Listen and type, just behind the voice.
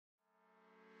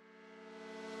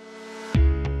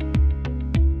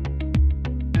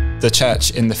the church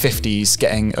in the 50s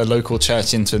getting a local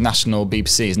church into a national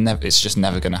BBC it's just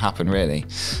never going to happen, really.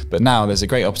 But now there's a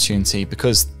great opportunity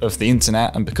because of the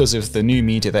internet and because of the new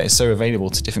media that is so available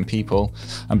to different people,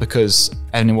 and because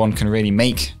anyone can really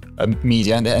make a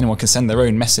media and anyone can send their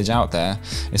own message out there.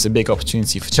 It's a big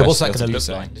opportunity for churches. So what's that going to look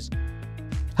like?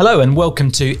 Hello and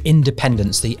welcome to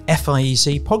Independence, the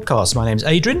FIEC podcast. My name's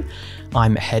Adrian.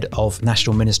 I'm head of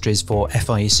National Ministries for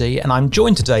FIEC, and I'm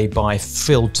joined today by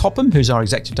Phil Topham, who's our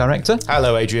executive director.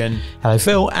 Hello, Adrian. Hello,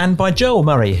 Phil. And by Joel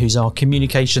Murray, who's our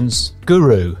communications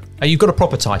guru. You've got a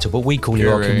proper title, but we call you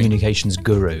our communications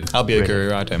guru. I'll be a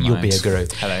guru, I don't mind. You'll be a guru.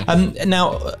 Hello.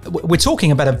 Now, we're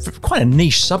talking about quite a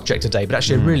niche subject today, but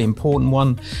actually a really important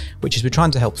one, which is we're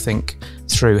trying to help think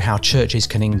through how churches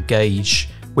can engage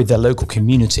with their local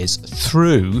communities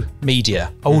through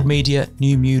media, old media,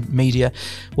 new media.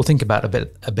 We'll think about a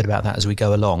bit about that as we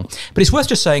go along. But it's worth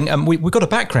just saying we've got a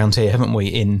background here, haven't we,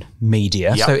 in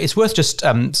media? Yep. So it's worth just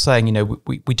saying, you know,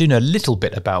 we do know a little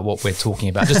bit about what we're talking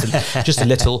about, just a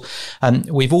little.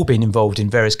 We've all been involved in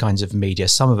various kinds of media.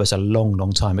 Some of us a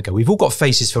long time ago. We've all got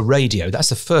faces for radio. That's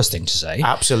the first thing to say.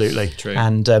 Absolutely true,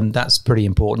 and that's pretty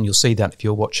important. You'll see that if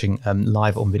you're watching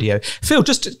live on video. Phil,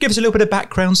 just give us a little bit of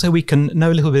background so we can know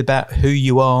a little bit about who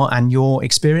you are and your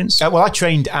experience. Well, I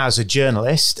trained as a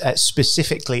journalist,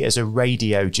 specifically as a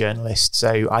radio journalist.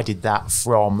 So I did that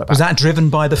from... Was that driven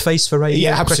by the face for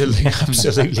radio? Yeah,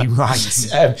 absolutely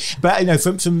right. But you know,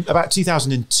 from about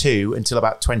 2002 until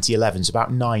about 2011, so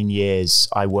about 9 years,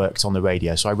 I worked on the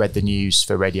radio. So I read the news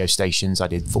for radio stations. I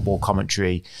did football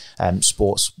commentary,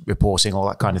 sports reporting, all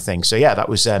that kind of thing. So yeah, that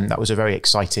was a very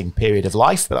exciting period of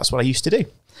life. But that's what I used to do.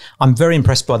 I'm very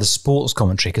impressed by the sports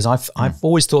commentary because I've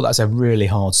always thought that's a really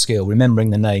hard skill,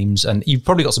 remembering the names, and you've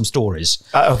probably got some stories.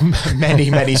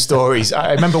 Many stories.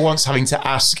 I remember once having to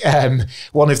ask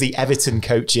one of the Everton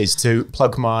coaches to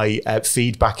plug my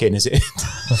feed back in as it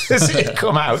had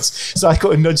come out. So I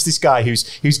got to nudge this guy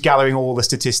who's gathering all the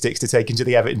statistics to take into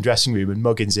the Everton dressing room, and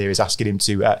Muggins here is asking him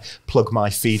to plug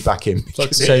my feed back in.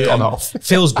 So off.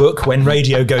 Phil's book, When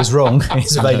Radio Goes Wrong,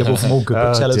 is available from all good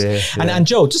booksellers. And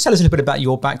Joel, just tell us a little bit about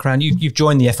your background. You've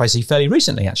joined the FIEC fairly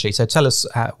recently, actually. So tell us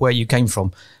where you came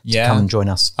from to come and join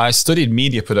us. I studied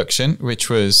media production, which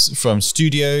was from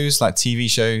studios like TV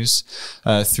shows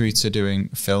through to doing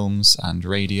films and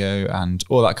radio and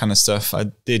all that kind of stuff. I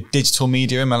did digital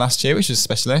media in my last year, which was a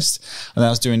specialist, and then I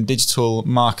was doing digital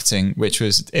marketing,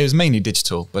 it was mainly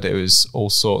digital, but it was all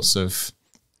sorts of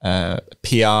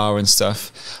PR and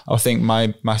stuff. I think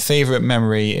my favourite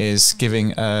memory is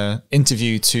giving an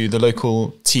interview to the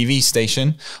local TV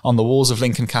station on the walls of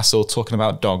Lincoln Castle talking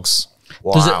about dogs.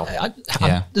 Wow.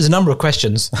 There's a number of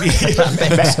questions. Where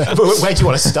do you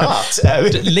want to start?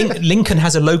 Lincoln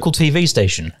has a local TV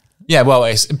station. Yeah, well,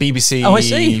 it's BBC. Oh, I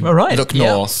see. All right. Look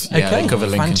North. Yeah, okay. They cover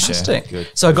Lincolnshire.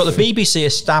 Fantastic. So I've got the BBC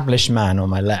established man on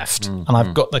my left, and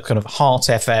I've got the kind of Heart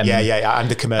FM. Yeah, and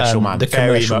the commercial man.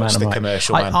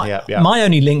 Commercial man. My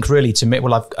only link really to me,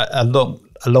 well, I've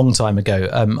a long time ago,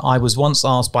 I was once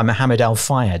asked by Mohammed Al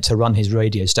Fayed to run his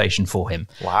radio station for him.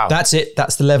 Wow. That's it.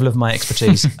 That's the level of my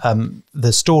expertise.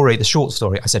 The short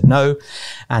story, I said no.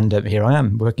 And here I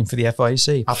am working for the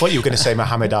FIEC. I thought you were going to say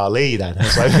Muhammad Ali then.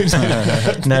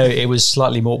 No, it was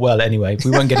slightly more, well, anyway, we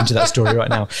won't get into that story right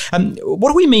now. What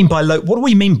do we mean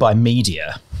by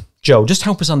media? Joel, just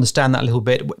help us understand that a little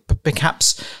bit.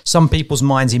 Perhaps some people's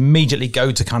minds immediately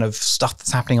go to kind of stuff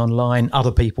that's happening online.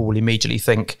 Other people will immediately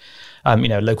think,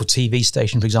 local TV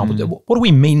station, for example. What do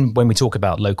we mean when we talk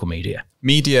about local media?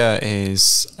 Media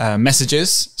is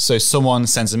messages. So someone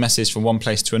sends a message from one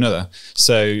place to another.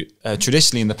 So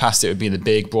traditionally in the past, it would be the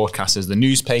big broadcasters, the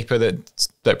newspaper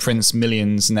that prints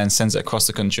millions and then sends it across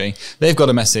the country. They've got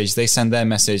a message. They send their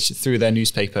message through their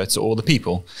newspaper to all the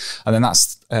people. And then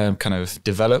that's kind of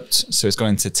developed. So it's gone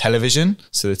into television.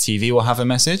 So the TV will have a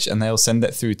message and they'll send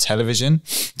it through television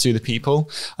to the people.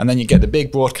 And then you get the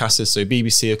big broadcasters. So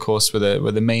BBC, of course, were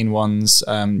the main ones.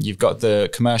 You've got the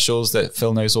commercials that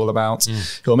Phil knows all about,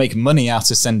 who will make money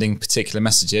out of sending particular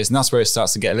messages. And that's where it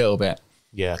starts to get a little bit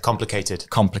complicated.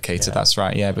 That's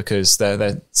right. Yeah, because they've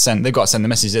got to send the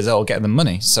messages that will get them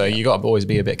money. So you got to always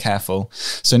be a bit careful.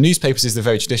 So newspapers is the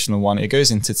very traditional one. It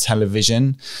goes into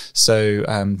television. So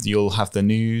you'll have the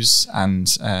news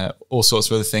and all sorts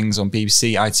of other things on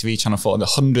BBC, ITV, Channel 4, and the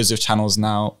hundreds of channels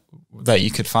now that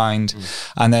you could find.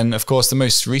 And then, of course, the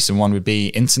most recent one would be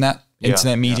internet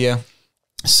media.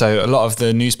 So a lot of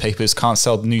the newspapers can't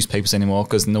sell the newspapers anymore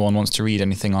because no one wants to read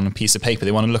anything on a piece of paper.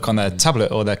 They want to look on their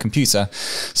tablet or their computer.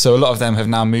 So a lot of them have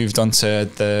now moved onto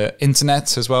the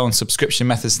internet as well, and subscription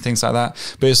methods and things like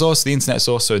that. But it's also, the internet's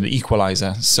also the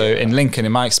equalizer. So in Lincoln,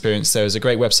 in my experience, there was a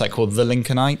great website called The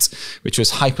Lincolnite, which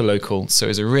was hyperlocal. So it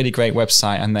was a really great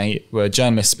website, and they were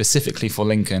journalists specifically for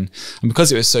Lincoln. And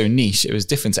because it was so niche, it was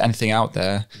different to anything out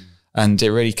there. And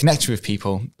it really connected with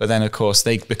people. But then, of course,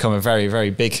 they become a very, very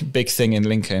big thing in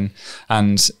Lincoln.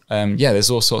 And there's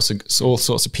all sorts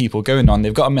of people going on.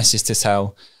 They've got a message to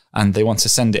tell, and they want to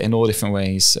send it in all different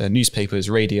ways: newspapers,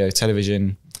 radio,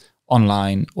 television,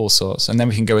 online, all sorts. And then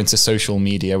we can go into social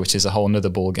media, which is a whole nother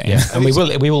ball game. Yeah, and we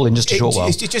will in just a short while.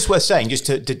 It's just worth saying, just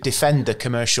to defend the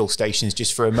commercial stations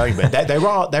just for a moment.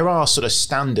 there are sort of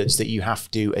standards that you have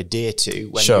to adhere to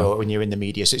when you're in the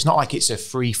media. So it's not like it's a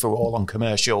free for all on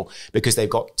commercial because they've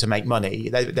got to make money.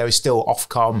 There is still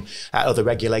Ofcom, other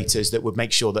regulators that would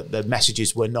make sure that the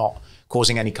messages were not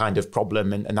causing any kind of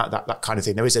problem and that kind of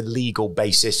thing. There is a legal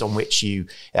basis on which you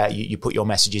put your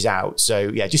messages out.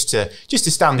 So yeah, just to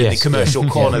stand in the commercial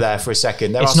corner there for a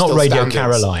second. It's not Radio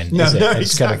Caroline. No, is it? no,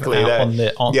 it's exactly. Kind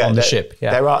of on the ship.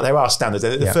 Yeah. There are standards.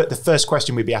 The first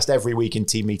question we'd be asked every week in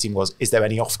team meeting was, is there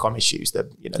any Ofcom issues? The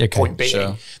point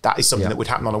being, that is something that would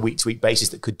happen on a week-to-week basis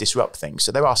that could disrupt things.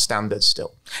 So there are standards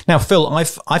still. Now, Phil,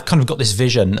 I've kind of got this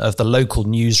vision of the local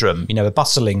newsroom, a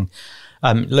bustling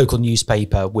local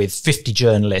newspaper with 50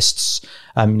 journalists,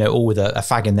 all with a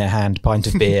fag in their hand, pint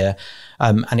of beer.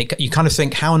 And you kind of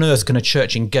think, how on earth can a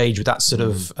church engage with that sort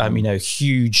of,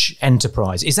 huge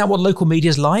enterprise? Is that what local media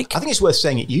is like? I think it's worth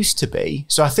saying it used to be.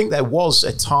 So I think there was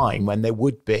a time when there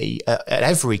would be, at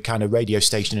every kind of radio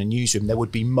station and newsroom, there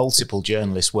would be multiple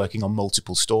journalists working on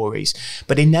multiple stories.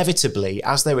 But inevitably,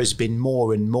 as there has been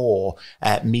more and more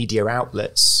media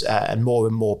outlets and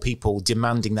more people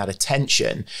demanding that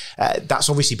attention, that's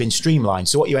obviously been streamlined.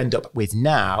 So what you end up with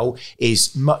now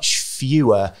is much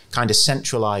fewer kind of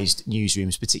centralized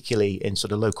newsrooms, particularly in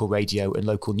sort of local radio and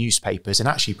local newspapers, and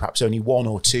actually perhaps only one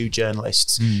or two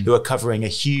journalists who are covering a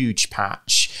huge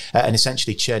patch and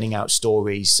essentially churning out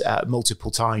stories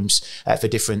multiple times for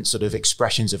different sort of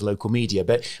expressions of local media.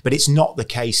 But it's not the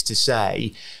case to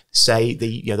say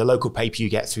the local paper you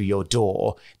get through your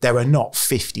door, there are not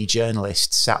 50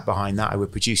 journalists sat behind that who are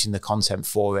producing the content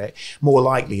for it. More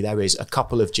likely there is a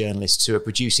couple of journalists who are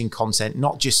producing content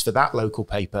not just for that local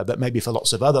paper, but maybe for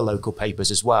lots of other local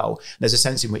papers as well. There's a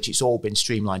sense in which it's all been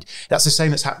streamlined. That's the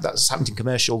same that's happened in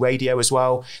commercial radio as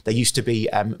well. There used to be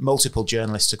multiple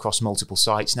journalists across multiple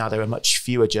sites. Now there are much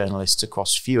fewer journalists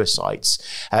across fewer sites.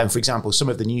 For example, some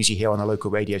of the news you hear on a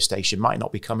local radio station might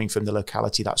not be coming from the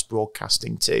locality that's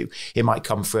broadcasting to. It might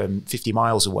come from 50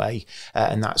 miles away,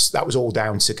 and that was all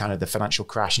down to kind of the financial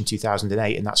crash in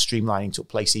 2008, and that streamlining took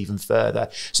place even further.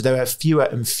 So there are fewer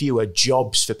and fewer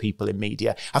jobs for people in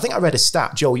media. I think I read a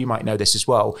stat, Joel, you might know this as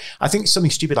well. I think something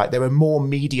stupid like there are more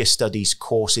media studies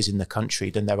courses in the country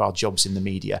than there are jobs in the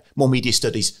media. More media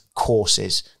studies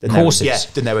courses than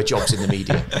there are jobs in the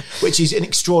media, which is an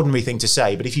extraordinary thing to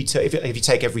say. But if you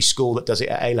take every school that does it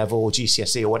at A-level or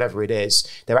GCSE or whatever it is,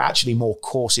 there are actually more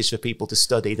courses for people to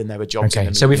study than there are jobs in the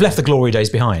media. So we've left the glory days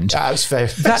behind. That's fair.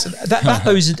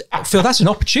 Phil, that's an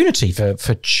opportunity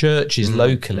for churches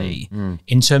locally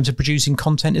in terms of producing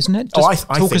content, isn't it? I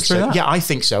think so. Yeah, I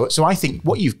think so. So I think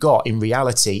what you've got in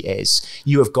reality is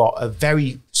you have got a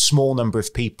very small number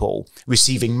of people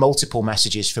receiving multiple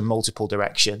messages from multiple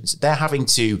directions. They're having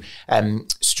to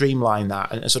streamline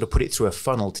that and sort of put it through a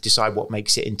funnel to decide what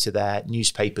makes it into their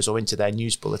newspapers or into their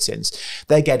news bulletins.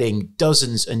 They're getting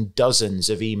dozens and dozens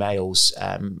of emails,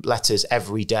 letters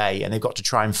every day, and they've got to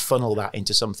try and funnel that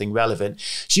into something relevant.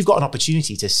 So you've got an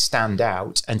opportunity to stand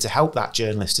out and to help that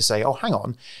journalist to say, oh, hang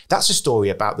on, that's a story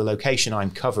about the location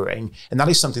I'm covering, and that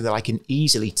is something that I can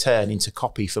easily turn into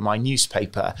copy for my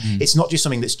newspaper. It's not just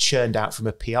something that's churned out from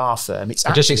a PR firm. It's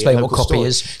actually just explain what copy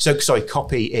is. So, sorry,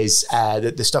 copy is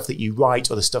the stuff that you write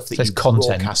or the stuff that you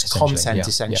broadcast, content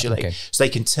essentially. Okay. So they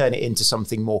can turn it into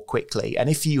something more quickly. And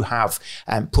if you have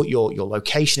put your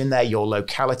location in there, your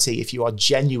locality, if you are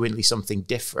genuinely something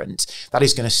different, that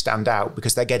is going to stand out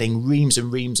because they're getting reams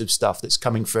and reams of stuff that's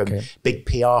coming from big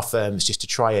PR firms just to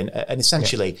try and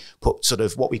essentially put sort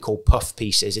of what we call puff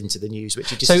pieces into the news,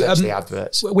 which are just essentially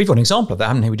adverts. We've got an example of that,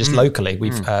 haven't we? Just locally,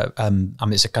 we've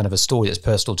it's a kind of a story that's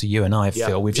personal to you and I,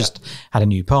 Phil. We've just had a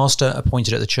new pastor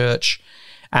appointed at the church.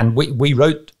 And we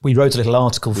wrote a little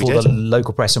article for the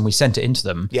local press and we sent it into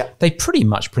them. Yeah. They pretty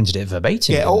much printed it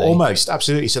verbatim. Yeah, almost,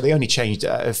 absolutely. So they only changed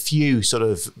a few sort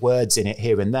of words in it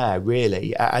here and there,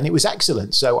 really. And it was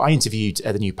excellent. So I interviewed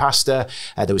the new pastor.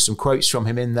 There was some quotes from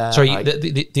him in there. Sorry,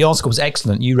 the article was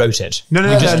excellent. You wrote it. No.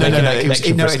 It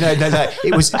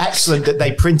was excellent that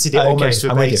they printed it almost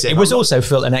verbatim. It was also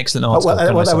felt an excellent article.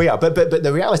 Well, there we are. But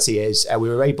the reality is we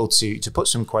were able to put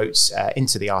some quotes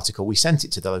into the article. We sent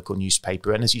it to the local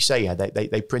newspaper. And as you say,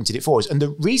 they printed it for us. And the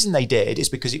reason they did is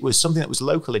because it was something that was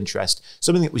local interest,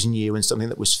 something that was new and something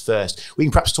that was first. We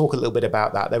can perhaps talk a little bit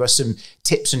about that. There are some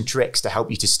tips and tricks to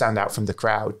help you to stand out from the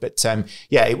crowd. But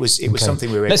it was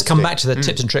something we were able Let's to come do. back to the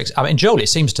tips and tricks. I mean, Joel, it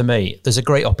seems to me there's a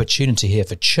great opportunity here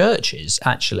for churches,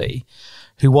 actually,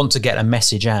 who want to get a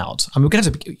message out. I mean, we're going to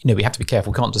have to, we have to be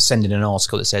careful. We can't just send in an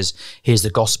article that says, here's the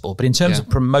gospel. But in terms of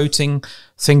promoting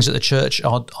things that the church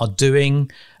are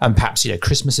doing, and perhaps,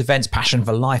 Christmas events, Passion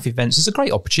for Life events, there's a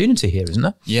great opportunity here, isn't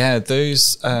there? Yeah,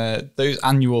 those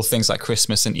annual things like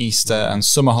Christmas and Easter and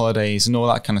summer holidays and all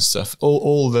that kind of stuff,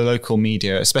 all the local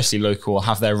media, especially local, will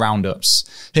have their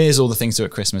roundups. Here's all the things to do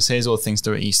at Christmas. Here's all the things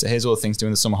to do at Easter. Here's all the things to do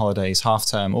in the summer holidays, half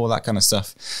term, all that kind of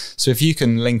stuff. So if you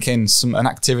can link in an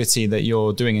activity that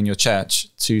you're doing in your church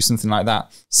to something like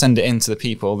that, send it in to the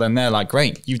people, then they're like,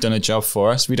 great, you've done a job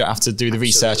for us. We don't have to do the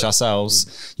research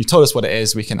ourselves. You told us what it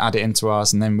is. We can add it into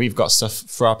ours, and then we've got stuff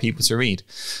for our people to read.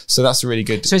 So that's a really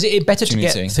good. So is it better to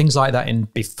get things like that in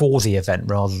before the event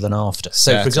rather than after?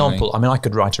 So for example, I mean, I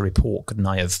could write a report, couldn't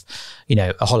I, of,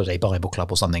 a holiday Bible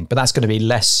club or something, but that's going to be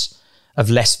less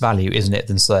value, isn't it,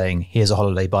 than saying, here's a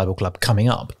holiday Bible club coming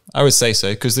up? I would say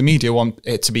so, because the media want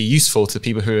it to be useful to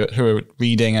people who are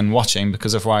reading and watching,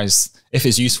 because otherwise, if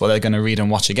it's useful, they're going to read and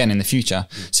watch again in the future.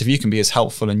 So if you can be as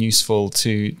helpful and useful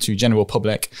to general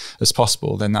public as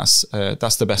possible, then that's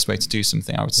the best way to do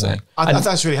something, I would say. Right.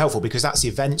 That's really helpful, because that's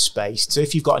events based. So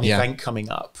if you've got an event coming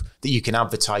up that you can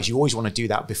advertise, you always want to do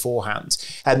that beforehand.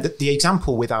 And the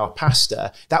example with our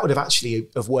pastor, that would have actually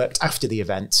worked after the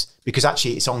event, because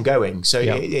actually it's ongoing. So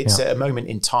it's a moment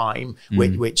in time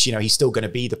which he's still going to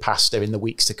be the pastor in the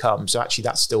weeks to come. So actually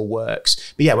that still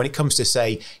works. But when it comes to,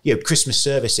 say, Christmas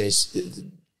services,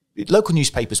 local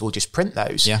newspapers will just print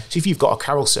those. So if you've got a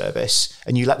carol service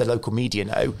and you let the local media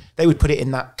know, they would put it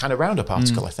in that kind of roundup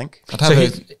article, I think.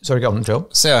 Sorry, go on, Joel.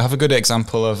 So I have a good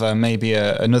example of maybe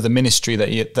another ministry that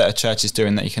a church is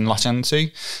doing that you can latch onto.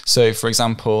 So, for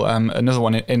example, another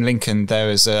one in Lincoln, there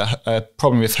is a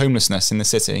problem with homelessness in the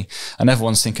city, and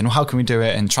everyone's thinking, well, how can we do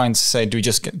it? And trying to say, do we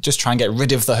just try and get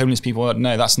rid of the homeless people?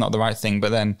 No, that's not the right thing.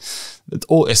 But then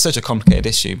it's such a complicated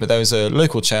issue. But there was a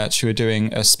local church who were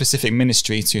doing a specific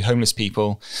ministry to homeless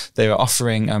people. They were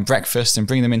offering breakfast and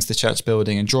bringing them into the church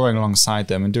building and drawing alongside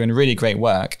them and doing really great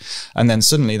work. And then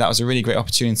suddenly that was a really great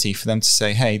opportunity for them to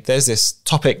say, hey, there's this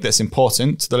topic that's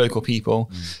important to the local people.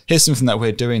 Here's something that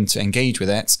we're doing to engage with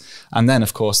it. And then,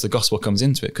 of course, the gospel comes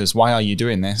into it, because why are you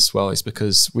doing this? Well, it's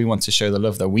because we want to show the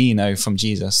love that we know from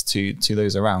Jesus to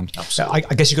those around. I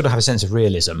guess you've got to have a sense of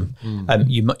realism.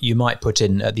 You might put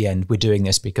in at the end, we're doing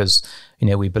this because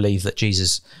we believe that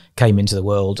Jesus came into the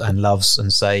world and loves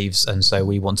and saves, and so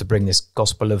we want to bring this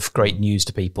gospel of great news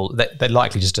to people. They're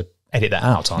likely just to edit that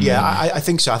out, aren't they? I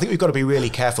think so. I think we've got to be really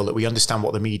careful that we understand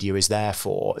what the media is there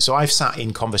for. So I've sat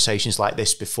in conversations like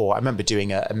this before. I remember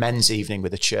doing a men's evening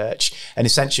with a church, and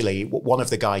essentially one of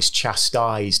the guys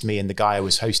chastised me and the guy I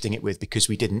was hosting it with because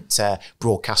we didn't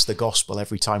broadcast the gospel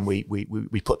every time we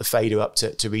put the fader up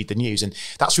to read the news. And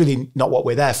that's really not what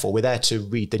we're there for. We're there to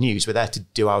read the news. We're there to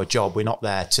do our job. We're not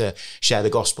there to share the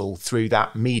gospel through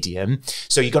that medium.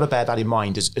 So you've got to bear that in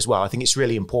mind as well. I think it's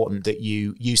really important that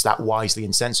you use that wisely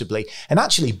and sensibly, and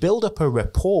actually build up a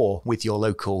rapport with your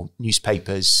local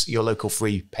newspapers, your local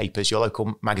free papers, your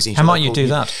local magazines. How might you do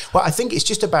that? Well, I think it's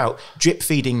just about drip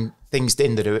feeding things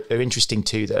in that are interesting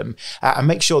to them, and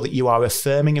make sure that you are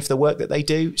affirming of the work that they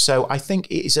do. So I think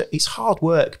it's hard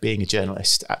work being a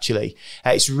journalist, actually.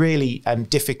 It's really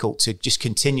difficult to just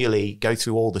continually go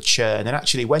through all the churn. And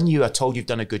actually, when you are told you've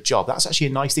done a good job, that's actually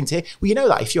a nice thing to hear. Well, you know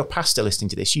that. If you're a pastor listening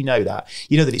to this, you know that.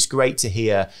 You know that it's great to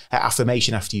hear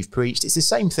affirmation after you've preached. It's the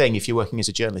same thing if you're working as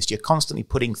a journalist. You're constantly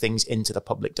putting things into the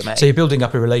public domain. So you're building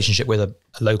up a relationship with a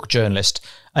local journalist,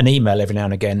 an email every now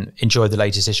and again, enjoy the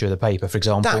latest issue of the paper, for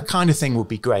example. That kind of thing would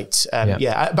be great.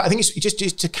 But I think it's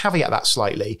just to caveat that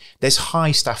slightly, there's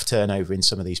high staff turnover in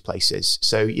some of these places.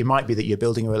 So it might be that you're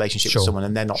building a relationship with someone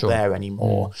and they're not there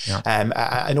anymore.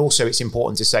 And also it's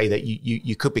important to say that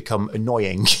you could become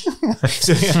annoying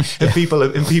and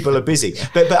people are busy.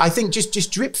 But I think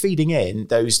just drip feeding in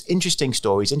those interesting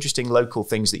stories, interesting local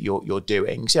things that you're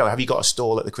doing. So have you got a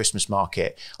stall at the Christmas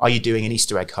market? Are you doing an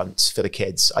Easter egg hunt for the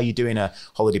kids? Are you doing a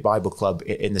holiday Bible club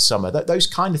in the summer? Those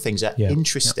kind of things are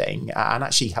interesting and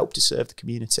actually help to serve the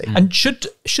community. And should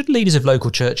leaders of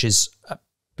local churches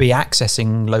be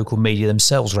accessing local media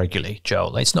themselves regularly,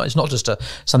 Joel? It's not just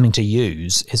something to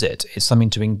use, is it? It's something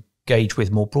to engage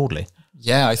with more broadly.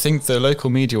 Yeah, I think the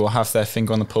local media will have their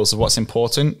finger on the pulse of what's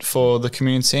important for the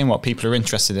community and what people are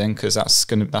interested in, because that's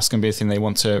going to be the thing they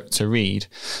want to read.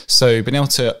 So being able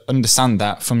to understand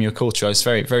that from your culture, it's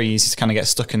very, very easy to kind of get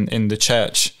stuck in the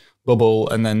church bubble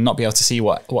and then not be able to see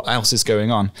what else is going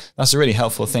on. That's a really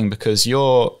helpful thing, because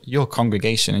your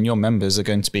congregation and your members are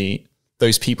going to be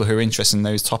those people who are interested in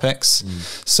those topics.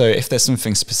 So if there's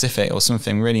something specific or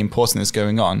something really important that's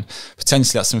going on,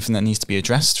 potentially that's something that needs to be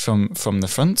addressed from the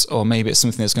front, or maybe it's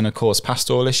something that's going to cause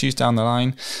pastoral issues down the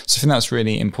line. So I think that's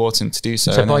really important to do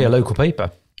so. So buy your local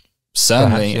paper.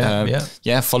 Certainly.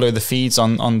 Follow the feeds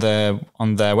on their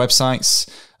websites,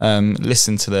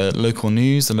 listen to the local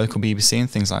news, the local BBC and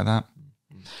things like that.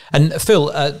 And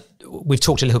Phil, we've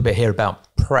talked a little bit here about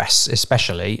press,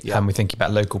 especially, and we're thinking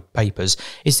about local papers.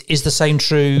 Is the same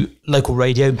true local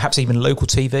radio, perhaps even local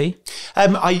TV?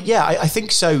 I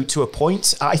think so, to a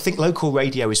point. I think local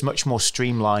radio is much more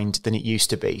streamlined than it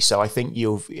used to be. So I think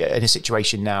you're in a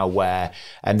situation now where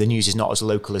the news is not as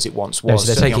local as it once was. No,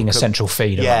 so they're taking a central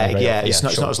feed. It's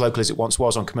not as local as it once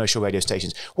was on commercial radio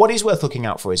stations. What is worth looking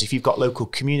out for is if you've got local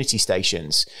community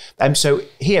stations. So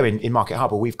here in Market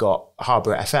Harbour, we've got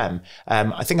Harbour FM.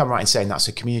 I think I'm right in saying that's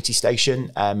a community station.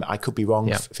 I could be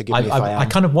wrong. Forgive me if I am. I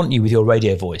kind of want you with your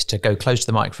radio voice to go close to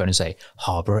the microphone and say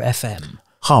Harbour FM.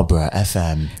 Harbour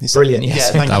FM. Brilliant.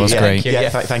 Yes. That was great.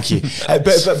 Thank you.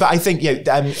 But I think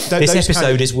this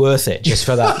episode is worth it just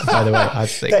for that. By the way, I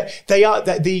think they are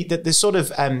the sort of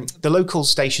the local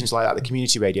stations like that, the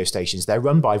community radio stations. They're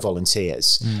run by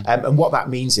volunteers, and what that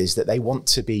means is that they want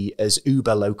to be as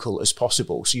uber local as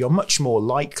possible. So you're much more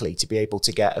likely to be able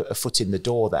to get a foot in the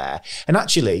door there. And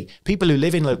actually, people who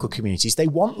live in local communities, they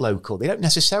want local. They don't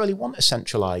necessarily want a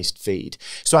centralised feed.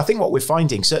 So I think what we're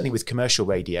finding, certainly with commercial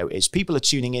radio, is people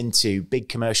are tuning into big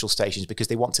commercial stations because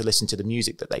they want to listen to the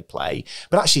music that they play,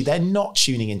 but actually they're not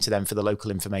tuning into them for the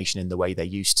local information in the way they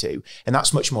used to. And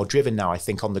that's much more driven now, I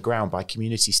think, on the ground by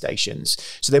community stations.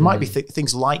 So there might be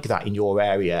things like that in your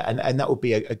area, and that would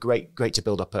be a great to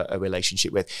build up a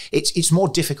relationship with. It's more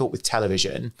difficult with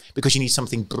television because you need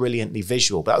something brilliantly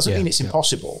visual, but that doesn't mean it's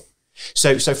impossible.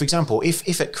 So for example,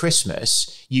 if at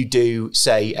Christmas you do,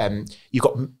 say, you've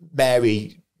got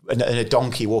Mary and a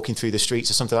donkey walking through the streets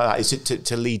or something like that, is it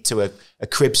to lead to a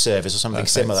crib service or something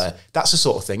similar? That's the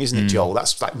sort of thing, isn't it, Joel?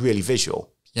 That's like really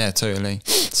visual. Yeah, totally.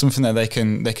 Something that they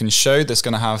can show that's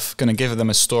going to give them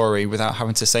a story without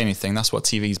having to say anything. That's what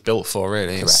TV's built for,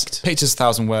 really. Correct. It's pictures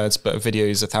 1,000 words, but a video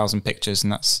is 1,000 pictures,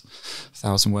 and that's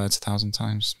 1,000 words 1,000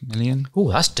 times million.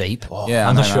 Oh, that's deep. Yeah,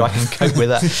 I'm not sure I can cope with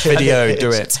that. Video,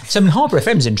 do it. So Harbour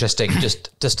FM's interesting, just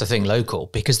to think local,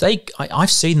 because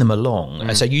I've seen them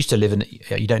along. So you used to live in,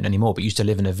 you don't anymore, but you used to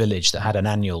live in a village that had an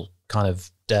annual kind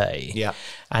of day. Yeah.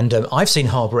 And I've seen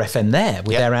Harbour FM there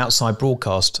with their outside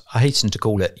broadcast, I hasten to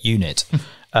call it unit,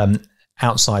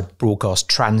 outside broadcast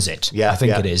transit, I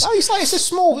think it is. Oh, it's a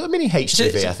small mini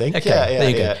HTV, I think. Okay, there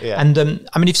you go. Yeah. And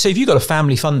I mean, if you've got a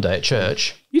family fun day at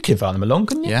church, you can invite them along,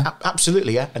 couldn't you? Yeah,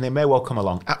 absolutely. Yeah, and they may well come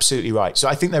along. Absolutely right. So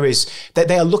I think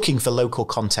they are looking for local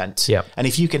content. Yeah, and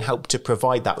if you can help to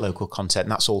provide that local content,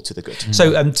 that's all to the good.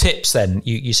 So tips then.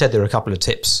 You said there are a couple of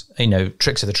tips,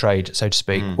 tricks of the trade, so to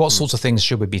speak. What sorts of things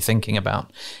should we be thinking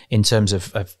about in terms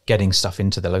of getting stuff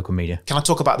into the local media? Can I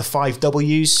talk about the 5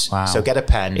 Ws? Wow. So get a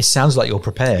pen. It sounds like you're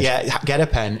prepared. Yeah, get a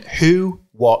pen. Who,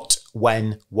 what,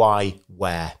 when, why,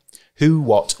 where. Who,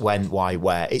 what, when, why,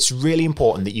 where. It's really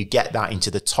important that you get that into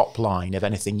the top line of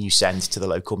anything you send to the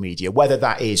local media, whether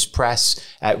that is press,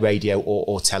 radio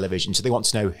or television. So they want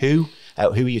to know who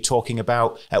are you talking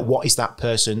about? What is that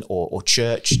person or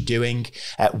church doing?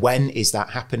 When is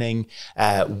that happening?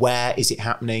 Where is it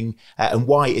happening? And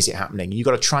why is it happening? You've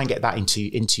got to try and get that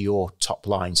into your top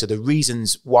line. So the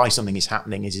reasons why something is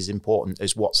happening is as important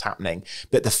as what's happening.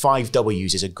 But the 5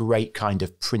 Ws is a great kind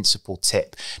of principal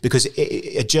tip, because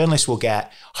a journalist will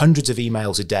get hundreds of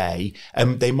emails a day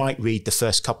and they might read the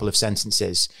first couple of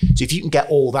sentences. So if you can get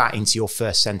all that into your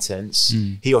first sentence,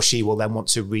 he or she will then want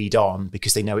to read on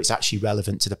because they know it's actually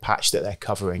relevant to the patch that they're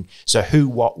covering. So who,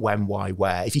 what, when, why,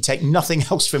 where. If you take nothing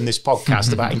else from this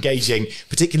podcast about engaging,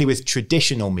 particularly with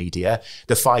traditional media,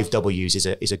 the 5 W's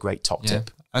is a great top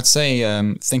tip. I'd say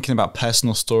thinking about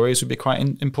personal stories would be quite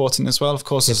important as well. Of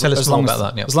course, tell us more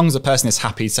about that. As long as the person is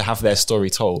happy to have their story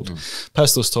told.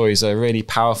 Personal stories are really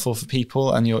powerful for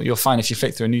people, and you'll find if you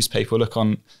flick through a newspaper, look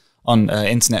on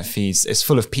internet feeds, it's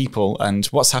full of people and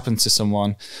what's happened to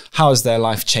someone, how has their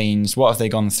life changed, what have they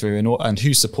gone through, and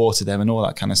who supported them, and all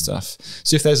that kind of stuff.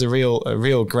 So if there's a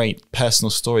real great personal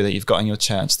story that you've got in your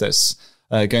church that's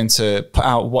going to put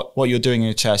out what you're doing in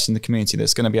your church, in the community,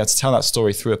 that's going to be able to tell that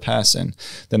story through a person,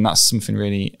 then that's something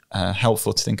really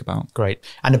helpful to think about. Great.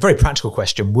 And a very practical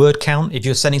question, word count, if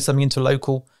you're sending something into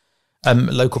local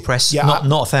press, not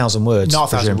 1,000 words.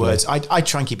 Not 1,000 words. I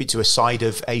try and keep it to a side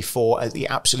of A4 at the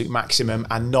absolute maximum,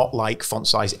 and not like font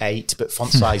size 8, but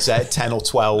font size 10 or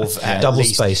 12. Double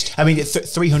spaced. I mean,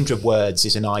 300 words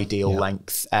is an ideal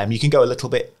length. You can go a little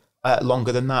bit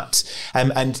longer than that.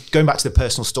 And going back to the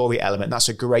personal story element, that's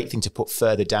a great thing to put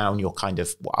further down your kind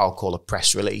of what I'll call a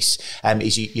press release.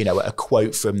 Is you know, a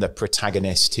quote from the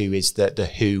protagonist who is the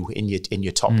who in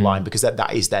your top line, because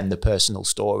that is then the personal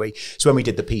story. So when we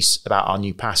did the piece about our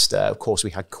new pastor, of course we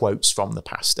had quotes from the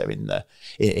pastor in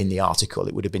the article.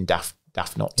 It would have been daft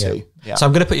not to. Yeah. So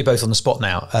I'm going to put you both on the spot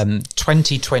now.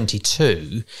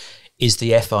 2022 is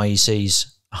the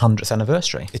FIEC's 100th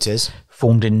anniversary. It is.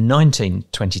 Formed in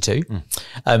 1922.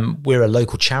 We're a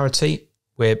local charity.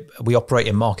 We operate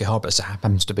in Market Harbour. It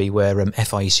happens to be where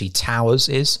FIEC Towers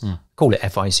is. Call it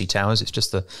FIEC Towers. It's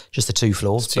just the 2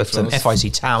 floors,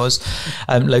 FIEC Towers,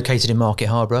 located in Market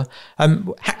Harbour.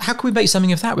 How can we make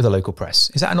something of that with the local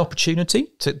press? Is that an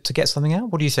opportunity to get something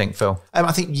out? What do you think, Phil?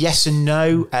 I think yes and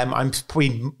no. I'm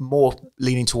probably more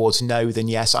leaning towards no than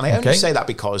yes. And I only say that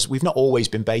because we've not always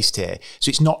been based here. So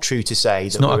it's not true to say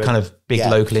it's that not a kind of big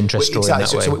local interest story in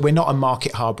that way. So we're not a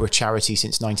Market Harbour charity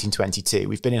since 1922.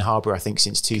 We've been in Harbour, I think,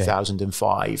 since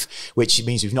 2005, which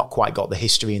means we've not quite got the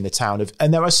history in the town.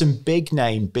 And there are some big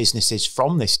name businesses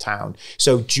from this town.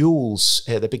 So Jules,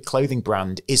 the big clothing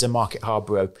brand, is a Market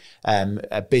Harbour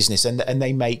business, and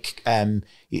they make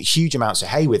huge amounts of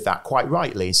hay with that, quite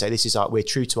rightly, and say we're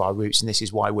true to our roots, and this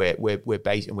is why we're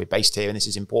based here, and this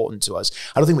is important to us.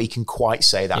 I don't think we can quite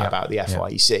say that about the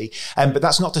FIEC, but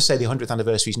that's not to say the 100th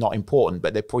anniversary is not important.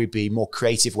 But there'd probably be more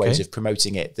creative ways of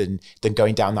promoting it than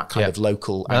going down that kind of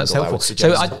local angle. That's helpful.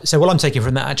 So what I'm taking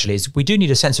from that actually is we do need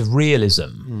a sense of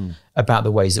realism about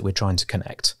the ways that we're trying to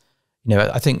connect. You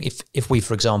know, I think if we,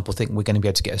 for example, think we're going to be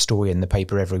able to get a story in the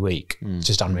paper every week, it's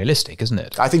just unrealistic, isn't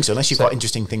it? I think so, unless you've got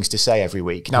interesting things to say every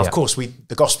week. Now, of course,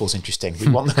 the gospel's interesting. We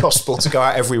want the gospel to go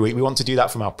out every week. We want to do that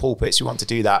from our pulpits. We want to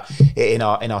do that in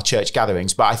our church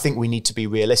gatherings. But I think we need to be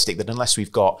realistic that unless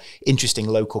we've got interesting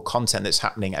local content that's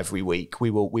happening every week, we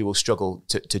will struggle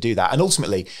to do that. And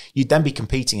ultimately, you'd then be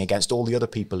competing against all the other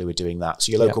people who are doing that.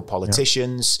 So your local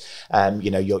politicians,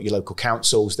 you know, your local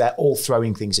councils, they're all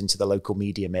throwing things into the local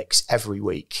media mix every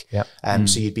week.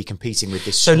 So you'd be competing with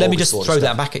this. So let me just throw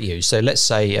that back at you. So let's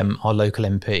say our local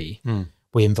MP,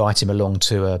 we invite him along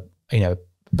to a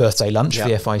birthday lunch for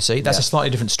the FIEC. That's a slightly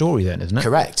different story then, isn't it?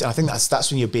 Correct. And I think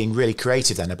that's when you're being really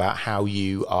creative then about how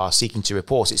you are seeking to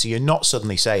report it. So you're not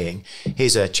suddenly saying,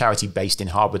 here's a charity based in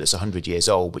Harbour that's 100 years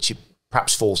old, which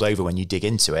perhaps falls over when you dig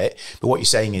into it. But what you're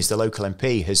saying is the local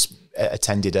MP has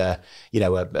attended a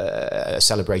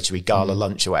celebratory gala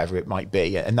lunch or whatever it might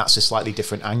be, and that's a slightly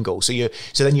different angle. So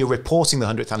then you're reporting the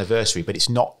 100th anniversary, but it's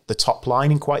not the top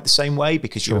line in quite the same way,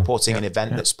 because you're reporting an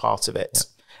event that's part of it.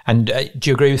 And do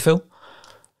you agree with Phil?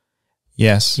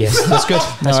 Yes, that's good.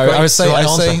 That's no, great.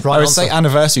 I would say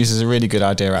anniversaries is a really good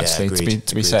idea, actually. Agreed.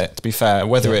 To be fair,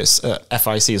 whether it's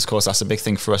FIEC, of course, that's a big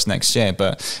thing for us next year.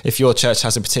 But if your church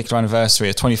has a particular anniversary,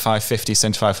 a 25, 50,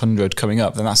 75, 100 coming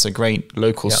up, then that's a great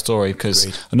local story,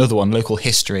 because another one, local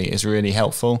history, is really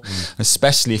helpful,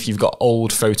 especially if you've got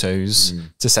old photos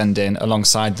to send in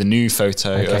alongside the new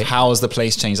photo of how has the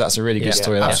place changed. That's a really good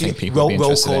story that I think people will be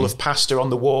interested in. Roll call of pastor on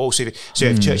the wall. So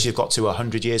if churches have got to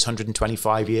 100 years,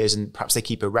 125 years, and perhaps they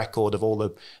keep a record of all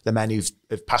the men who've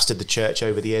pastored the church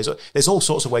over the years. There's all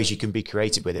sorts of ways you can be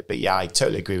creative with it. But I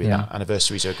totally agree with that.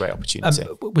 Anniversaries are a great opportunity.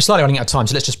 We're slightly running out of time,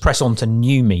 so let's just press on to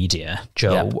new media.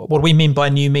 Joel, what do we mean by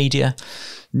new media?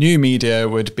 New media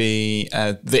would be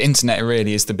the internet.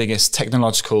 Really is the biggest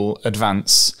technological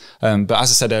advance. But as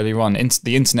I said earlier on,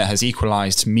 the internet has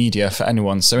equalised media for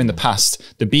anyone. So in the past,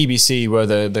 the BBC were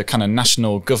the kind of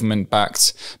national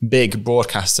government-backed big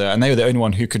broadcaster, and they were the only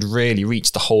one who could really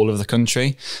reach the whole of the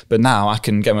country. But now I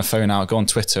can get my phone out, go on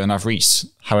Twitter, and I've reached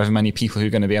however many people who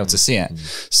are going to be able to see it.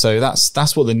 So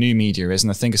that's what the new media is.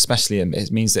 And I think especially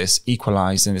it means that it's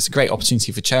equalised, and it's a great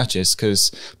opportunity for churches,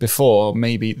 because before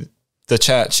maybe the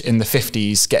church in the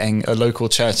 50s getting a local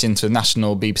church into a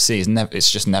national BBC it's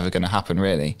just never going to happen,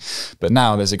 really. But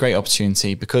now there's a great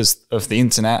opportunity because of the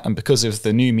internet and because of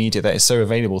the new media that is so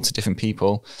available to different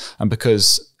people, and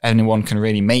because anyone can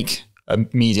really make a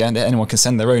media and anyone can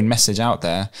send their own message out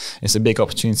there. It's a big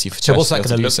opportunity for churches. So what's that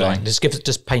going to look like?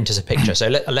 Just paint us a picture. So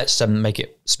let's make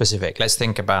it specific. Let's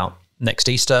think about next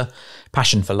Easter,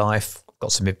 Passion for Life.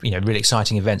 Got some really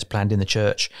exciting events planned in the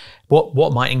church.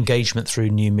 What might engagement through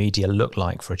new media look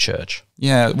like for a church?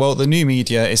 Yeah, well, the new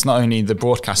media is not only the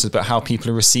broadcasters, but how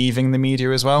people are receiving the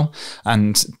media as well.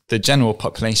 And the general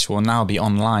population will now be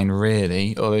online,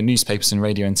 really. Or the newspapers and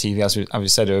radio and TV, as we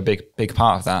said, are a big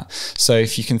part of that. So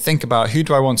if you can think about who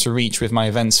do I want to reach with my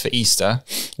events for Easter,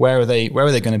 where are they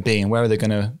going to be, and where are they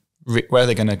going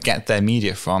to get their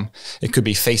media from? It could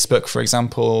be Facebook, for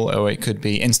example, or it could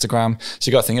be Instagram. So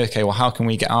you got to think, okay, well, how can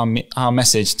we get our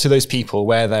message to those people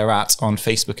where they're at on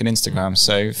Facebook and Instagram?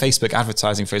 So Facebook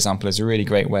advertising, for example, is a really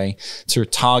great way to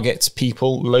target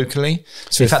people locally.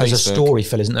 So in fact, there's a story,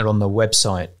 Phil, isn't there, on the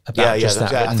website about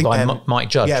that written by Mike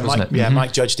Judge, wasn't it? Yeah,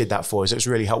 Mike Judge did that for us. It was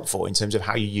really helpful in terms of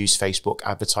how you use Facebook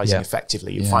advertising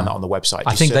effectively. You find that on the website.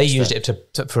 I think they used it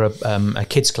for a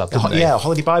kids club, didn't they? Yeah,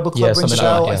 Holiday Bible Club rings a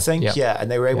bell, I think. Yeah. And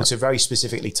they were able to very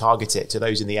specifically target it to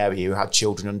those in the area who had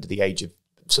children under the age of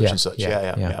such and such.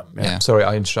 Yeah. Sorry,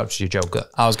 I interrupted you, Joel.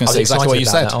 I was going to say exactly what you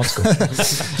said.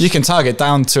 You can target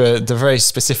down to the very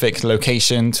specific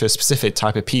location, to a specific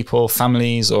type of people,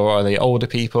 families, or are they older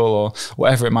people, or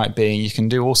whatever it might be. You can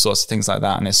do all sorts of things like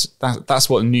that. And that's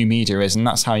what new media is. And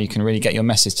that's how you can really get your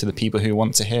message to the people who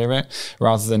want to hear it,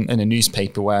 rather than in a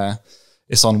newspaper where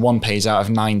it's on one page out of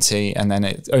 90, and then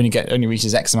it only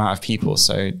reaches X amount of people.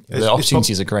 So the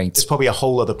opportunities are great. There's probably a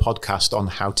whole other podcast on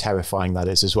how terrifying that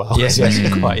is as well. Yes,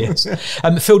 quite. Yes.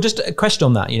 Phil, just a question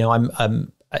on that.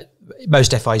 I'm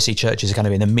most FIEC churches are kind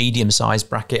of in a medium-sized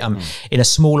bracket. In a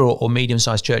smaller or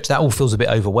medium-sized church, that all feels a bit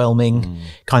overwhelming,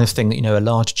 kind of thing that a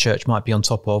large church might be on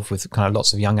top of, with kind of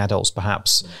lots of young adults,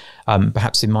 perhaps.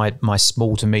 Perhaps in my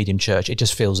small to medium church, it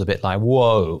just feels a bit like,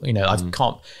 whoa,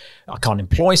 I can't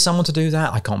employ someone to do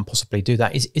that. I can't possibly do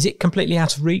that. Is it completely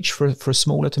out of reach for a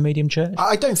smaller to medium church?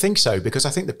 I don't think so, because I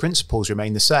think the principles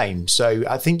remain the same. So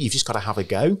I think you've just got to have a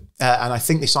go. And I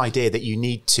think this idea that you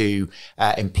need to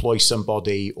employ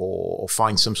somebody or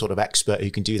find some sort of expert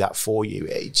who can do that for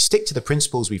you, stick to the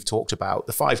principles we've talked about,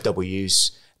 the 5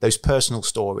 W's, those personal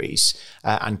stories,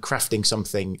 and crafting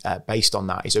something based on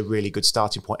that is a really good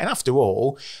starting point. And after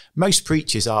all, most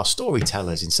preachers are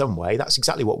storytellers in some way. That's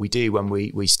exactly what we do when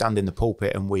we stand in the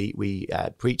pulpit and we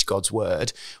preach God's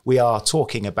word. We are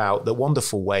talking about the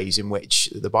wonderful ways in which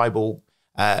the Bible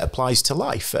applies to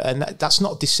life. And that's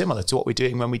not dissimilar to what we're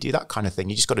doing when we do that kind of thing.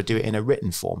 You just got to do it in a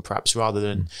written form, perhaps, rather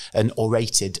than an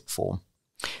orated form.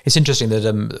 It's interesting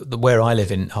that where I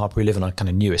live in Harper, we live on a kind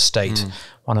of new estate,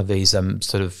 one of these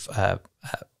sort of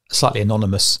slightly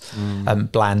anonymous,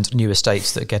 bland new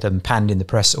estates that get panned in the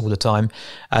press all the time.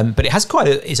 But it has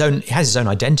its own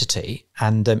identity.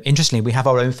 And interestingly, we have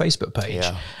our own Facebook page.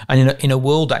 Yeah. And in a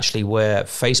world actually where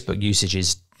Facebook usage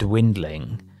is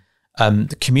dwindling,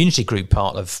 the community group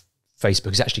part of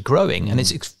Facebook is actually growing, and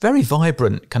it's very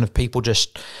vibrant, kind of people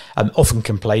just often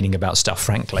complaining about stuff,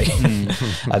 frankly,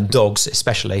 and dogs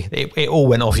especially. It all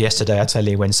went off yesterday, I tell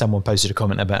you, when someone posted a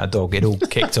comment about a dog. It all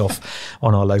kicked off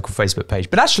on our local Facebook page.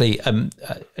 But actually,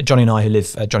 Johnny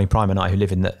Prime and I, who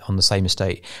live on the same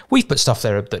estate, we've put stuff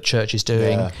there that church is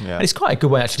doing. And it's quite a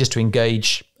good way actually just to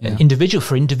engage,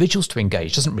 individuals to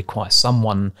engage. It doesn't require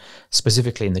someone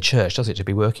specifically in the church, does it, to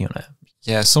be working on it?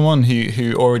 Yeah, someone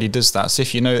who already does that. So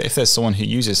if there's someone who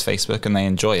uses Facebook and they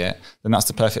enjoy it, then that's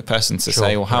the perfect person to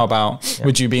say, well, how about,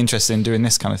 would you be interested in doing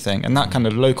this kind of thing? And that kind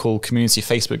of local community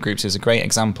Facebook groups is a great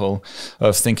example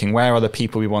of thinking, where are the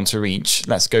people we want to reach?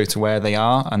 Let's go to where they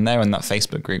are, and they're in that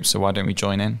Facebook group, so why don't we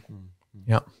join in?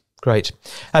 Yeah, great.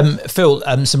 Phil,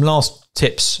 some last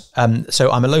tips. So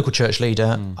I'm a local church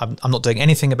leader. I'm not doing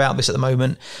anything about this at the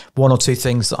moment. 1 or 2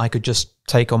 things that I could just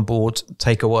take on board,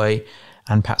 take away,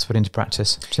 and perhaps put into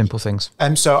practice, simple things.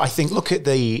 So I think look at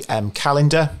the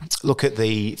calendar, look at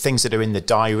the things that are in the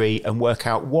diary, and work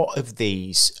out what of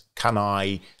these can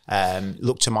I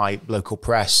look to my local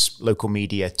press, local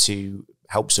media to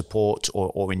help support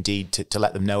or indeed to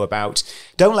let them know about.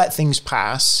 Don't let things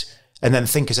pass and then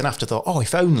think as an afterthought, oh,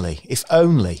 if only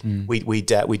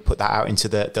we'd put that out into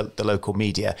the local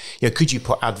media. Could you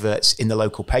put adverts in the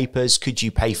local papers? Could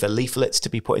you pay for leaflets to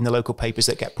be put in the local papers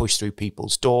that get pushed through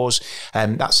people's doors?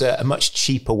 That's a much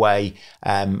cheaper way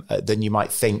than you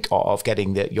might think of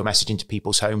getting your message into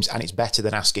people's homes, and it's better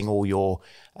than asking all your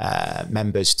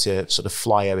members to sort of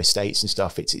flyer estates and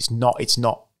stuff. It's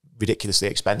not ridiculously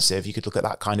expensive. You could look at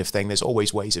that kind of thing. There's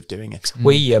always ways of doing it.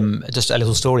 We just a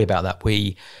little story about that.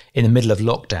 We, in the middle of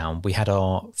lockdown, we had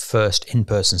our first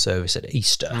in-person service at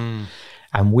Easter,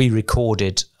 and we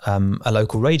recorded a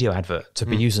local radio advert to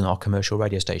be used on our commercial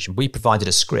radio station. We provided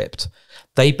a script.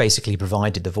 They basically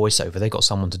provided the voiceover. They got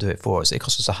someone to do it for us. It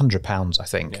cost us £100, I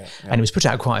think, and it was put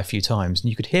out quite a few times, and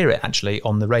you could hear it actually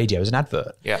on the radio as an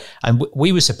advert. And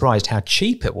we were surprised how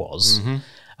cheap it was,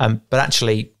 but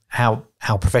actually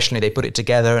how professionally they put it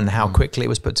together and how quickly it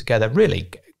was put together.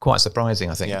 Really quite surprising,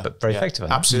 I think, but very effective.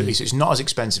 Absolutely. So it's not as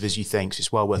expensive as you think, so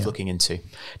it's well worth looking into.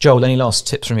 Joel, any last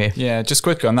tips from you? Yeah, just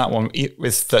quickly on that one.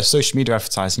 With the social media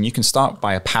advertising, you can start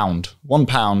by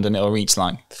 £1, and it'll reach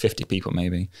like 50 people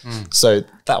maybe. So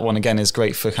that one, again, is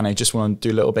great for kind of just want to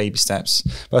do little baby steps.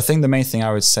 But I think the main thing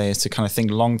I would say is to kind of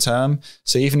think long term.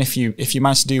 So even if you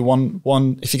manage to do one,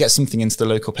 if you get something into the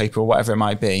local paper or whatever it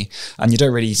might be, and you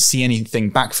don't really see anything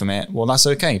back from it, well, that's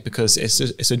okay, because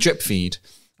it's a drip feed.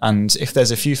 And if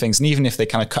there's a few things, and even if they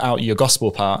kind of cut out your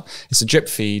gospel part, it's a drip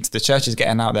feed. The church is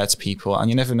getting out there to people, and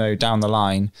you never know, down the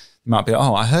line, you might be,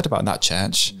 oh, I heard about that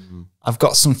church. I've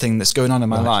got something that's going on in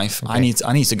my life. Okay. I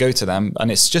need to go to them.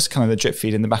 And it's just kind of the drip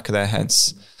feed in the back of their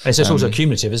heads. And it's just also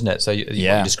cumulative, isn't it? So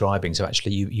you're describing, so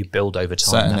actually you build over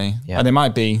time. Certainly. And it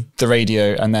might be the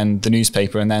radio and then the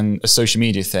newspaper and then a social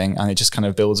media thing, and it just kind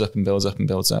of builds up and builds up and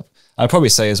builds up. I'd probably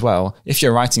say as well, if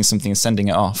you're writing something and sending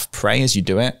it off, pray as you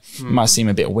do it. It might seem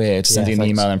a bit weird sending an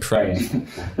email and praying.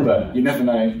 But you never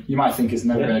know. You might think it's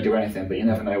never going to do anything, but you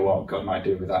never know what God might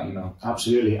do with that email.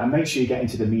 Absolutely. And make sure you get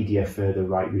into the media for the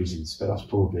right reasons, but that's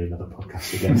probably another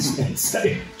podcast again.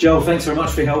 So, Joel, thanks very much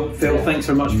for your help. Phil, thanks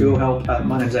very much for your help.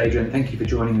 My name's Adrian. Thank you for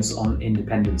joining us on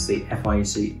Independence, the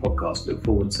FIEC podcast. Look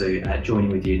forward to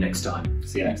joining with you next time.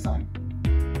 See you next time.